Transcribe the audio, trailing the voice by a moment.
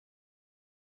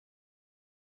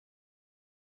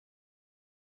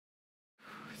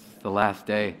the last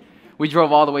day. We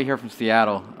drove all the way here from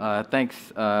Seattle. Thanks,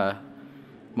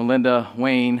 Melinda,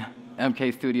 Wayne,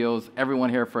 MK Studios, everyone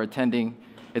here for attending.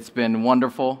 It's been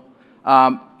wonderful.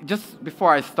 Just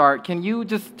before I start, can you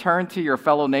just turn to your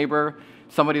fellow neighbor,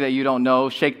 somebody that you don't know,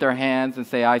 shake their hands and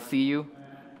say, "I see you"?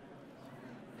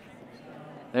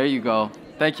 There you go.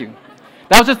 Thank you.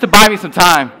 That was just to buy me some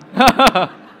time.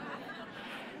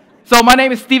 So my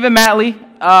name is Stephen Matley.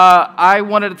 I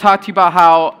wanted to talk to you about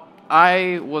how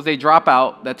I was a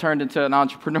dropout that turned into an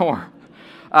entrepreneur,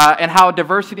 and how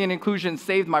diversity and inclusion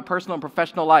saved my personal and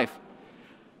professional life.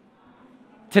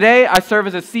 Today, I serve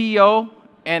as a CEO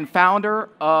and founder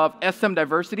of SM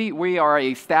Diversity. We are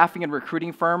a staffing and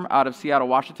recruiting firm out of Seattle,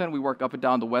 Washington. We work up and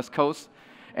down the West Coast,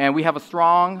 and we have a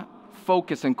strong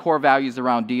focus and core values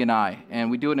around D&I, and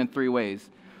we do it in 3 ways.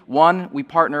 One, we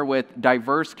partner with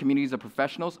diverse communities of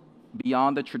professionals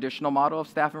beyond the traditional model of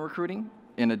staff and recruiting,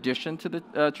 in addition to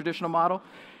the traditional model.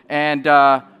 And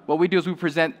what we do is we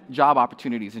present job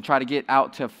opportunities and try to get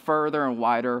out to further and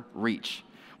wider reach.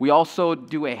 We also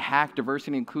do a hack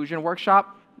diversity and inclusion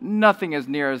workshop. Nothing as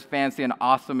near as fancy and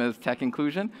awesome as tech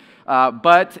inclusion,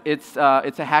 but it's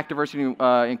a hack diversity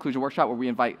and inclusion workshop where we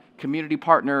invite community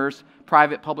partners,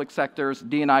 private, public sectors,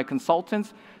 D&I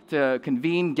consultants to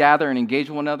convene, gather, and engage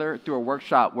with one another through a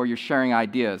workshop where you're sharing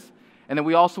ideas. And then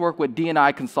we also work with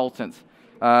D&I consultants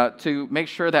to make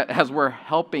sure that as we're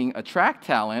helping attract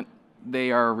talent,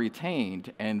 they are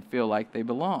retained and feel like they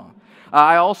belong.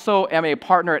 I also am a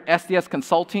partner at SDS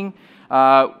Consulting.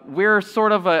 We're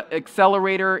sort of an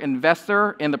accelerator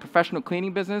investor in the professional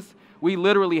cleaning business. We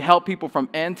literally help people from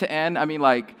end to end. I mean,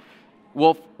 like,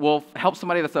 we'll help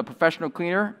somebody that's a professional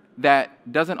cleaner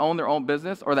that doesn't own their own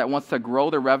business or that wants to grow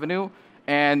their revenue,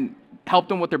 and help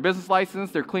them with their business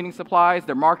license, their cleaning supplies,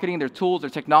 their marketing, their tools, their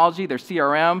technology, their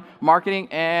CRM, marketing,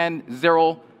 and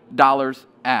 $0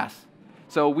 asked.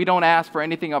 So we don't ask for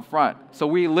anything up front. So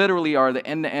we literally are the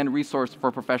end-to-end resource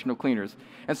for professional cleaners.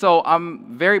 And so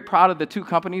I'm very proud of the 2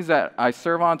 companies that I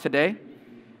serve on today.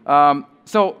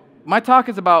 So my talk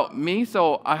is about me,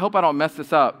 so I hope I don't mess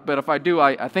this up. But if I do,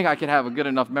 I think I can have a good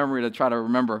enough memory to try to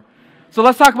remember. So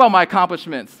let's talk about my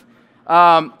accomplishments.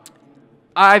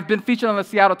 I've been featured on the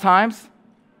Seattle Times.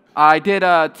 I did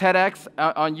a TEDx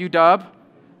on UW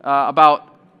about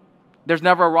there's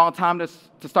never a wrong time to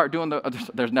start doing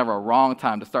there's never a wrong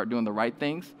time to start doing the right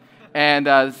things. And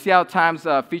the Seattle Times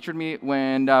featured me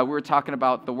when we were talking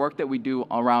about the work that we do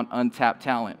around untapped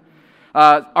talent.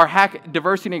 Our Hack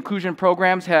Diversity and Inclusion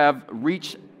programs have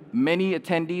reached many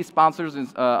attendees, sponsors,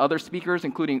 and other speakers,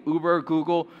 including Uber,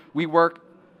 Google, WeWork,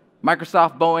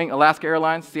 Microsoft, Boeing, Alaska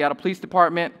Airlines, Seattle Police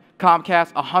Department,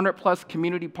 Comcast, 100+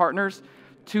 community partners,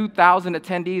 2,000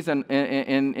 attendees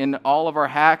in all of our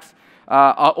hacks.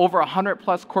 Over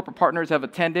 100+ corporate partners have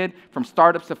attended, from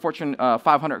startups to Fortune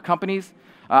 500 companies.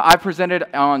 I presented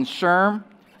on SHRM,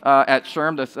 at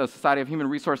SHRM, the Society of Human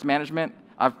Resource Management.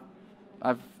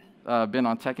 I've been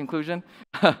on Tech Inclusion.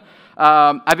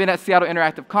 I've been at Seattle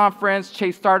Interactive Conference,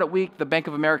 Chase Startup Week, the Bank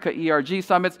of America ERG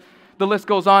Summits. The list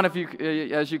goes on,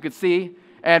 as you could see.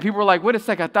 And people were like, "Wait a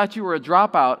second, I thought you were a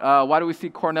dropout. Why do we see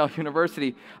Cornell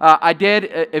University?" I did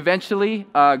eventually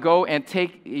go and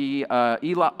take the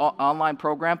online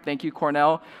program. Thank you,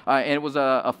 Cornell. And it was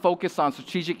a focus on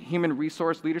strategic human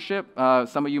resource leadership.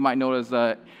 Some of you might know it as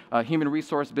a human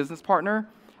resource business partner.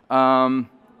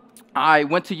 I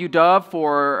went to UW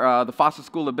for the Foster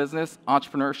School of Business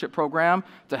Entrepreneurship Program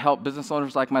to help business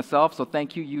owners like myself. So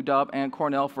thank you, UW and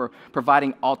Cornell, for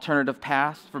providing alternative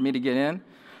paths for me to get in.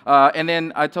 And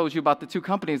then I told you about the 2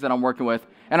 companies that I'm working with.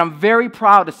 And I'm very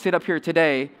proud to sit up here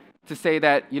today to say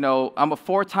that, you know, I'm a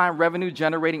 4-time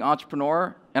revenue-generating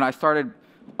entrepreneur, and I started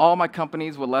all my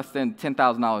companies with less than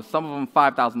 $10,000, some of them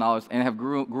 $5,000, and have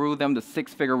grew them to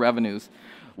 6-figure revenues.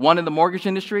 One in the mortgage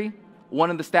industry, one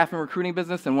in the staffing and recruiting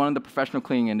business, and one in the professional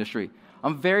cleaning industry.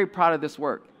 I'm very proud of this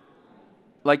work.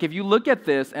 Like, if you look at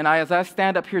this, and as I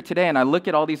stand up here today and I look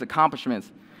at all these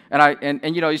accomplishments,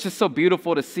 and you know, it's just so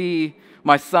beautiful to see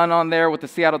my son on there with the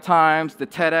Seattle Times, the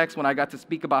TEDx, when I got to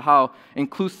speak about how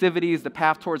inclusivity is the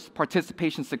path towards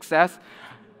participation success.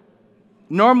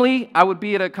 Normally, I would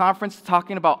be at a conference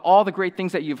talking about all the great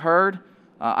things that you've heard.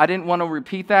 I didn't want to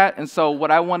repeat that, and so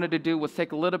what I wanted to do was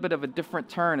take a little bit of a different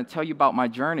turn and tell you about my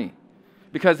journey.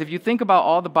 Because if you think about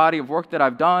all the body of work that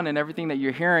I've done and everything that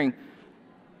you're hearing,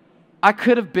 I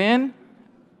could have been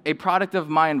a product of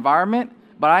my environment,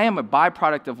 but I am a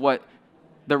byproduct of what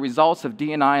the results of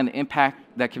D&I and the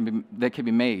impact that can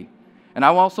be made. And I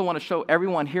also want to show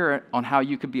everyone here on how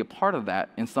you could be a part of that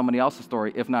in somebody else's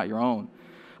story, if not your own.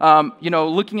 You know,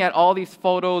 looking at all these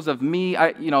photos of me,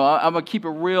 I'm going to keep it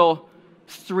real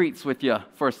streets with you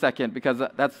for a second because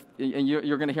and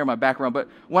you're going to hear my background. But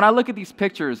when I look at these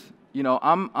pictures, you know,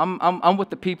 I'm with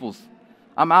the peoples.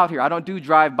 I'm out here. I don't do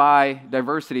drive-by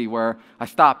diversity where I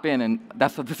stop in and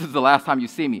this is the last time you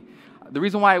see me. The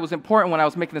reason why it was important when I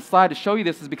was making this slide to show you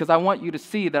this is because I want you to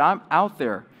see that I'm out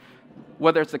there.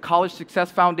 Whether it's a College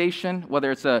Success Foundation,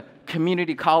 whether it's a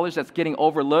community college that's getting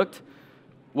overlooked,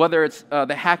 whether it's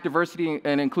the Hack Diversity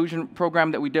and Inclusion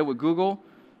program that we did with Google,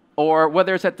 or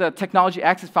whether it's at the Technology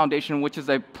Access Foundation, which is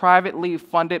a privately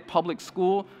funded public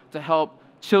school to help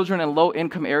children in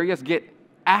low-income areas get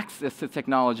access to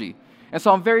technology. And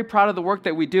so I'm very proud of the work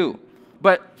that we do.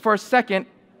 But for a second,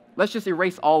 let's just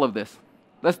erase all of this.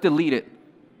 Let's delete it.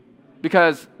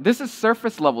 Because this is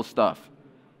surface level stuff.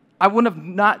 I wouldn't have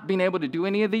not been able to do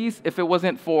any of these if it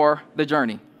wasn't for the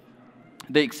journey.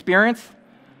 The experience,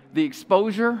 the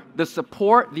exposure, the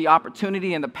support, the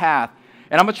opportunity, and the path.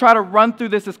 And I'm going to try to run through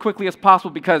this as quickly as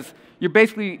possible because you're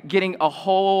basically getting a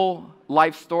whole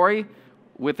life story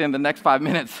within the next 5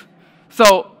 minutes.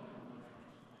 So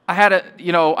I had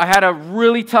a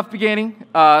really tough beginning,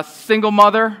 single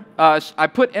mother. I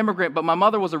put immigrant, but my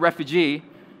mother was a refugee.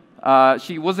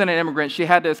 She wasn't an immigrant. She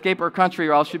had to escape her country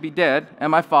or else she'd be dead,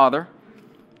 and my father.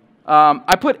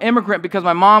 I put immigrant because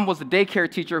my mom was a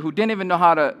daycare teacher who didn't even know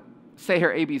how to say her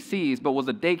ABCs, but was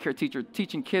a daycare teacher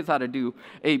teaching kids how to do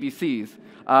ABCs.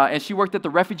 And she worked at the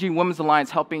Refugee Women's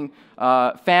Alliance helping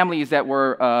families that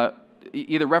were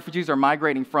either refugees or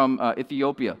migrating from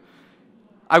Ethiopia.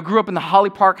 I grew up in the Holly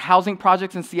Park housing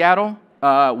projects in Seattle,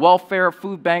 welfare,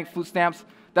 food bank, food stamps.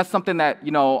 That's something that,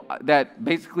 you know, that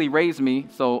basically raised me.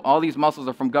 So all these muscles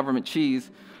are from government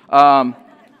cheese. My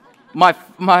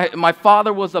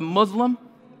father was a Muslim.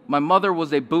 My mother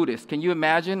was a Buddhist. Can you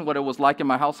imagine what it was like in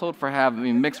my household for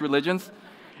having mixed religions?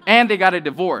 And they got a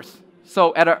divorce.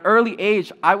 So at an early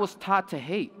age, I was taught to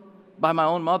hate by my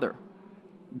own mother.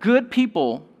 Good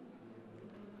people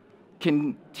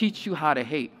can teach you how to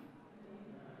hate.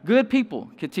 Good people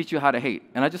can teach you how to hate.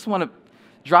 And I just want to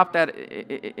drop that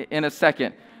in a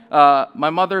second. My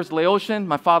mother's Laotian,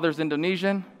 my father's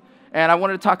Indonesian, and I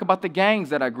wanted to talk about the gangs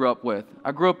that I grew up with.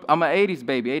 I'm an 80s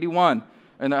baby, 81.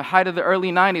 In the height of the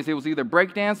early 90s, it was either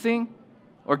breakdancing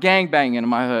or gangbanging in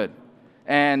my hood.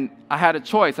 And I had a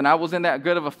choice, and I wasn't that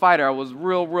good of a fighter. I was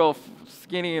real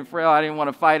skinny and frail. I didn't want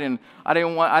to fight, and I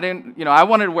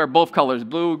wanted to wear both colors,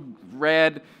 blue,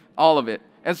 red, all of it.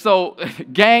 And so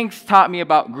gangs taught me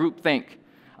about groupthink,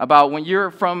 about when you're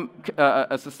from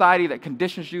a society that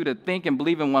conditions you to think and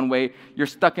believe in one way, you're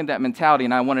stuck in that mentality,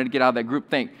 and I wanted to get out of that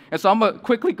groupthink. And so I'm going to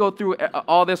quickly go through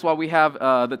all this while we have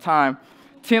the time.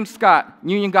 Tim Scott,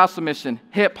 Union Gospel Mission,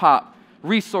 hip-hop,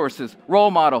 resources,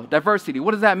 role model, diversity.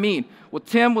 What does that mean? Well,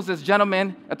 Tim was this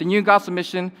gentleman at the Union Gospel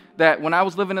Mission that when I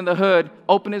was living in the hood,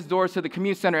 opened his doors to the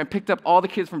community center and picked up all the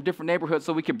kids from different neighborhoods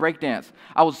so we could break dance.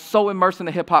 I was so immersed in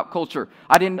the hip-hop culture.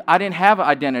 I didn't have an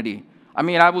identity. I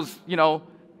mean, I was, you know,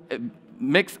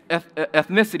 mixed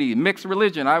ethnicity, mixed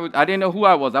religion. I didn't know who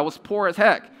I was. I was poor as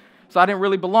heck. So I didn't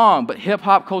really belong, but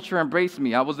hip-hop culture embraced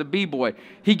me. I was a b-boy.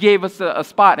 He gave us a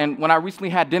spot, and when I recently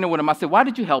had dinner with him, I said, why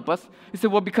did you help us? He said,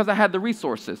 well, because I had the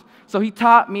resources. So he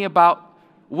taught me about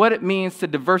what it means to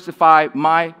diversify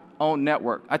my own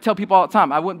network. I tell people all the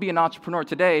time, I wouldn't be an entrepreneur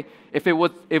today if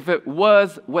it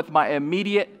was with my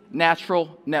immediate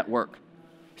natural network.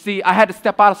 See, I had to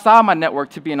step outside my network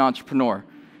to be an entrepreneur.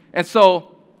 And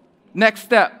so, next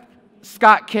step,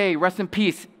 Scott K., rest in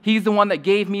peace. He's the one that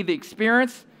gave me the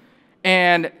experience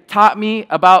and taught me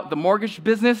about the mortgage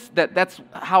business. That's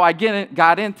how I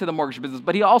got into the mortgage business.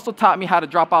 But he also taught me how to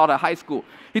drop out of high school.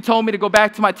 He told me to go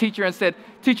back to my teacher and said,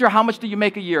 teacher, how much do you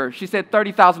make a year? She said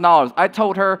 $30,000. I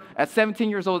told her at 17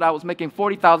 years old I was making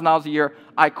 $40,000 a year.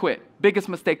 I quit. Biggest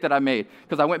mistake that I made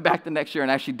because I went back the next year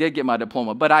and actually did get my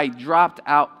diploma. But I dropped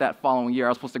out that following year. I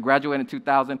was supposed to graduate in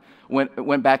 2000,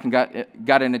 went back and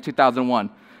got in 2001.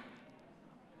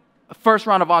 First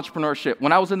round of entrepreneurship.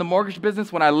 When I was in the mortgage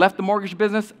business, when I left the mortgage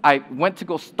business, I went to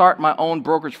go start my own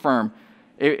brokerage firm.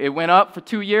 It went up for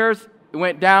 2 years. It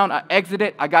went down. I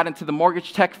exited. I got into the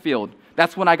mortgage tech field.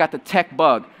 That's when I got the tech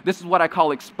bug. This is what I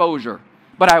call exposure.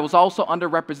 But I was also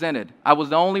underrepresented. I was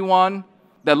the only one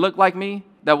that looked like me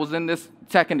that was in this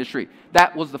tech industry.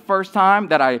 That was the first time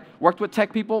that I worked with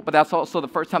tech people, but that's also the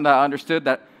first time that I understood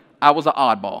that I was an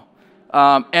oddball.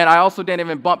 And I also didn't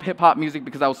even bump hip-hop music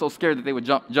because I was so scared that they would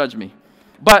judge me.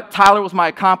 But Tyler was my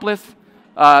accomplice.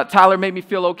 Tyler made me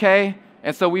feel okay,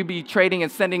 and so we'd be trading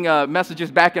and sending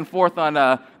messages back and forth on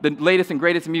the latest and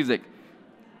greatest music.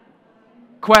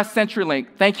 Quest CenturyLink.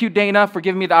 Thank you, Dana, for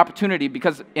giving me the opportunity,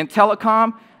 because in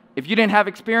telecom, if you didn't have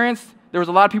experience, there was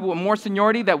a lot of people with more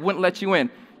seniority that wouldn't let you in.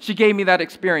 She gave me that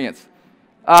experience.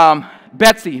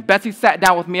 Betsy sat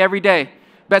down with me every day.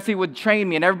 Betsy would train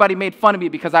me, and everybody made fun of me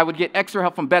because I would get extra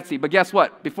help from Betsy. But guess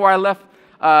what? Before I left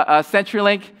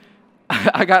CenturyLink,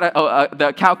 I got the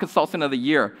account consultant of the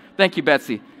year. Thank you,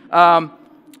 Betsy.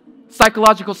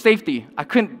 Psychological safety. I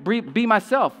couldn't be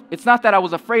myself. It's not that I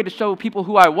was afraid to show people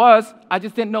who I was. I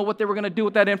just didn't know what they were going to do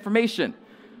with that information.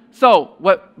 So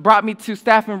what brought me to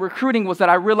staffing and recruiting was that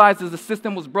I realized that the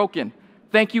system was broken.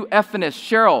 Thank you, Ephanis,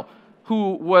 Cheryl,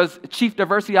 who was chief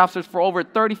diversity officer for over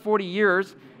 30, 40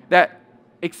 years, that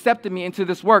accepted me into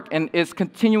this work and is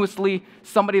continuously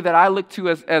somebody that I look to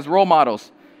as role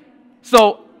models.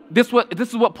 So this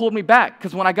is what pulled me back,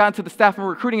 because when I got into the staffing and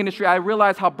recruiting industry, I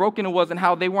realized how broken it was and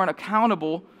how they weren't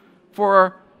accountable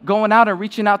for going out and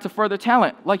reaching out to further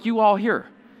talent, like you all here.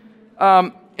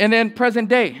 And then present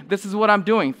day, this is what I'm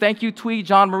doing. Thank you, Twee,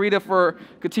 John, Marita, for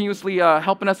continuously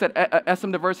helping us at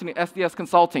SM Diversity and SDS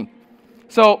Consulting.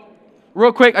 So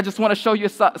real quick, I just want to show you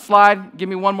a slide. Give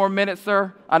me one more minute,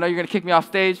 sir. I know you're going to kick me off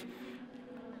stage.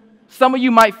 Some of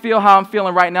you might feel how I'm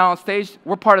feeling right now on stage.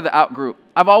 We're part of the out group.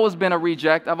 I've always been a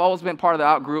reject. I've always been part of the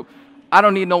out group. I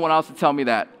don't need no one else to tell me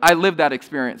that. I lived that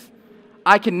experience.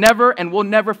 I can never and will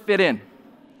never fit in.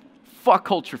 Fuck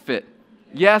culture fit.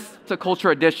 Yes to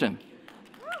culture addition.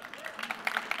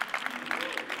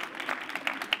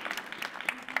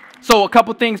 So a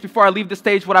couple things before I leave the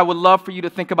stage, what I would love for you to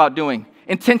think about doing.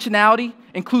 Intentionality,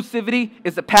 inclusivity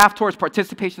is the path towards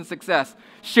participation success.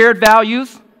 Shared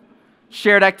values,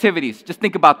 shared activities. Just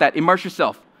think about that. Immerse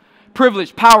yourself.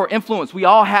 Privilege, power, influence, we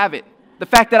all have it. The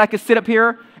fact that I could sit up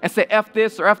here and say F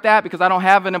this or F that because I don't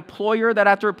have an employer that I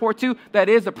have to report to, that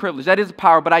is a privilege, that is a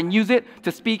power, but I use it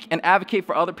to speak and advocate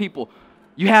for other people.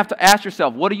 You have to ask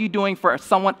yourself, what are you doing for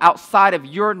someone outside of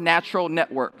your natural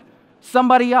network?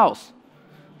 Somebody else.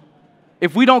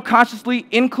 If we don't consciously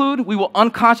include, we will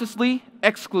unconsciously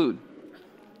exclude.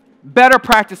 Better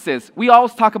practices. We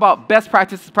always talk about best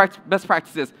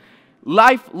practices.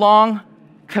 Lifelong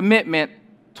commitment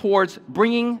towards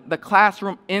bringing the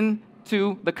classroom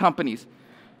into the companies.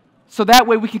 So that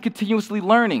way we can continuously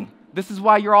learning. This is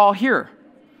why you're all here.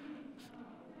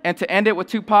 And to end it with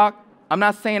Tupac, I'm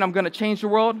not saying I'm going to change the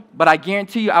world, but I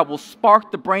guarantee you I will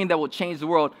spark the brain that will change the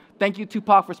world. Thank you,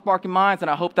 Tupac, for sparking minds, and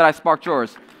I hope that I sparked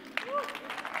yours.